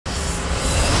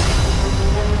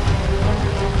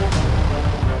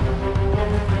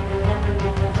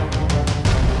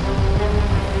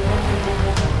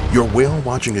Your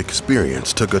whale-watching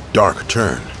experience took a dark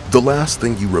turn. The last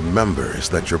thing you remember is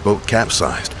that your boat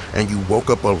capsized and you woke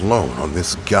up alone on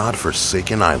this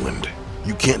god-forsaken island.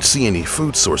 You can't see any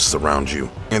food sources around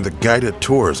you, and the guided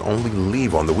tours only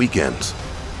leave on the weekends.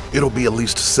 It'll be at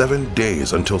least 7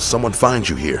 days until someone finds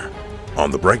you here. On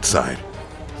the bright side,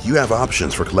 you have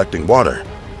options for collecting water,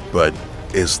 but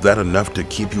is that enough to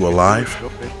keep you alive?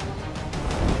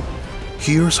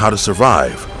 Here's how to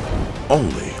survive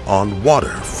only on water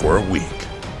for a week.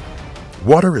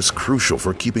 Water is crucial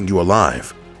for keeping you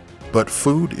alive, but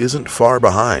food isn't far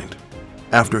behind.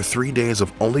 After 3 days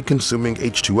of only consuming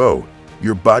H2O,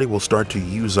 your body will start to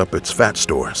use up its fat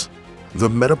stores. The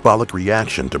metabolic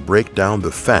reaction to break down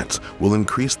the fats will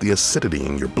increase the acidity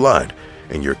in your blood,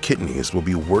 and your kidneys will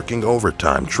be working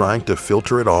overtime trying to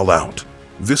filter it all out.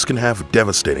 This can have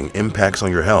devastating impacts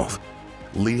on your health,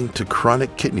 leading to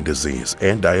chronic kidney disease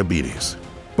and diabetes.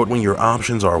 But when your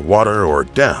options are water or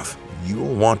death,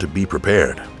 you'll want to be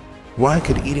prepared. Why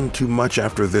could eating too much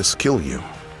after this kill you?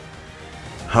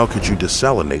 How could you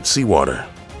desalinate seawater?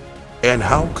 And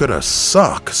how could a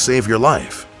suck save your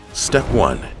life? Step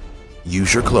 1.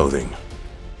 Use your clothing.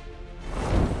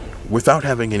 Without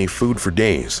having any food for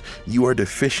days, you are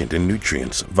deficient in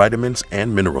nutrients, vitamins,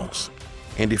 and minerals.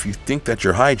 And if you think that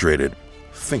you're hydrated,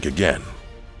 think again.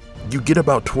 You get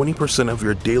about 20% of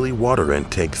your daily water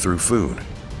intake through food.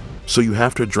 So you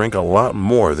have to drink a lot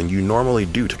more than you normally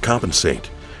do to compensate,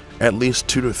 at least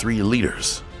 2 to 3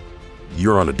 liters.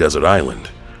 You're on a desert island,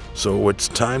 so it's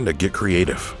time to get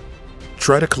creative.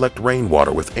 Try to collect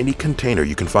rainwater with any container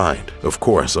you can find. Of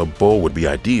course, a bowl would be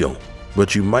ideal,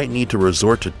 but you might need to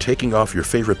resort to taking off your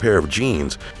favorite pair of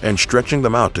jeans and stretching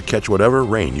them out to catch whatever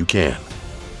rain you can.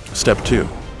 Step 2.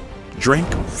 Drink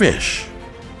fish.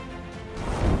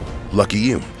 Lucky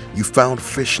you, you found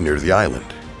fish near the island.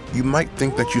 You might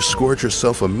think that you scored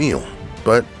yourself a meal,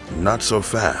 but not so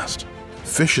fast.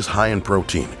 Fish is high in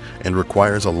protein and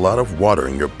requires a lot of water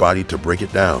in your body to break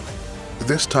it down.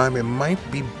 This time it might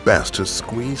be best to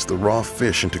squeeze the raw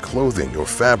fish into clothing or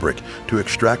fabric to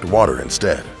extract water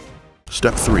instead.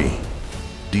 Step 3.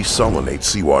 Desalinate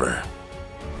seawater.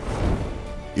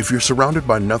 If you're surrounded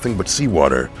by nothing but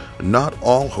seawater, not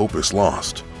all hope is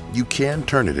lost. You can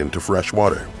turn it into fresh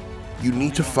water. You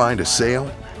need to find a sail,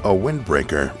 a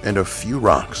windbreaker, and a few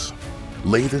rocks.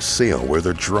 Lay the sail where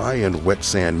the dry and wet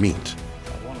sand meet.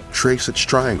 Trace its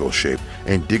triangle shape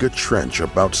and dig a trench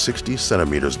about 60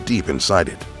 centimeters deep inside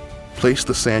it. Place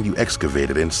the sand you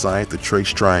excavated inside the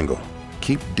traced triangle.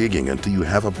 Keep digging until you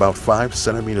have about 5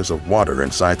 centimeters of water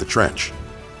inside the trench.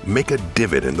 Make a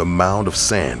divot in the mound of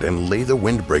sand and lay the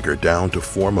windbreaker down to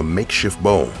form a makeshift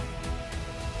bowl.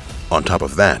 On top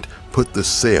of that, put the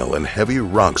sail and heavy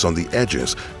rocks on the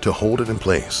edges to hold it in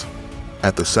place.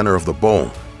 At the center of the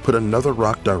bowl, put another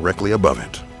rock directly above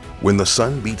it. When the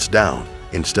sun beats down,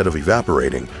 instead of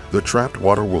evaporating, the trapped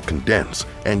water will condense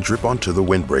and drip onto the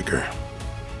windbreaker.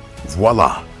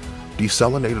 Voila!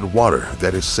 Desalinated water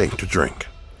that is safe to drink.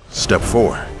 Step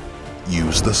 4.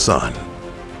 Use the sun.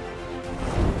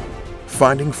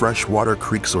 Finding freshwater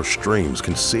creeks or streams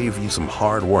can save you some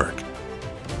hard work.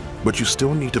 But you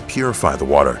still need to purify the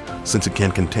water since it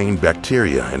can contain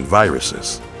bacteria and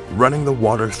viruses. Running the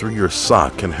water through your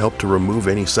sock can help to remove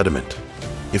any sediment.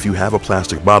 If you have a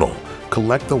plastic bottle,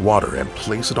 collect the water and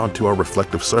place it onto a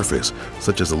reflective surface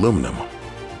such as aluminum.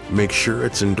 Make sure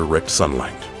it's in direct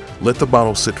sunlight. Let the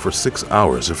bottle sit for 6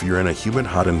 hours if you're in a humid,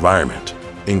 hot environment.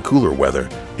 In cooler weather,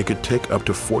 it could take up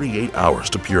to 48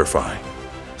 hours to purify.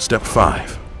 Step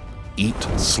 5. Eat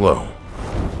slow.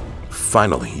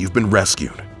 Finally, you've been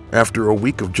rescued. After a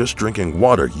week of just drinking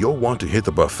water, you'll want to hit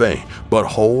the buffet, but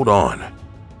hold on.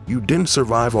 You didn't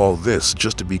survive all this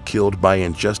just to be killed by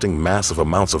ingesting massive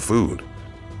amounts of food.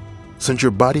 Since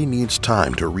your body needs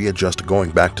time to readjust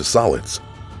going back to solids,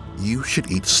 you should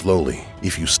eat slowly.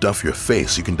 If you stuff your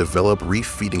face, you can develop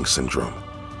refeeding syndrome.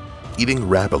 Eating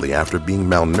rapidly after being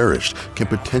malnourished can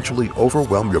potentially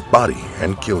overwhelm your body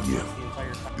and kill you.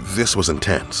 This was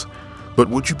intense, but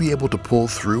would you be able to pull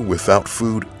through without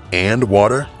food and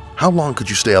water? How long could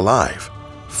you stay alive?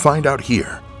 Find out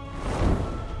here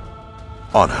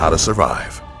on How to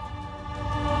Survive.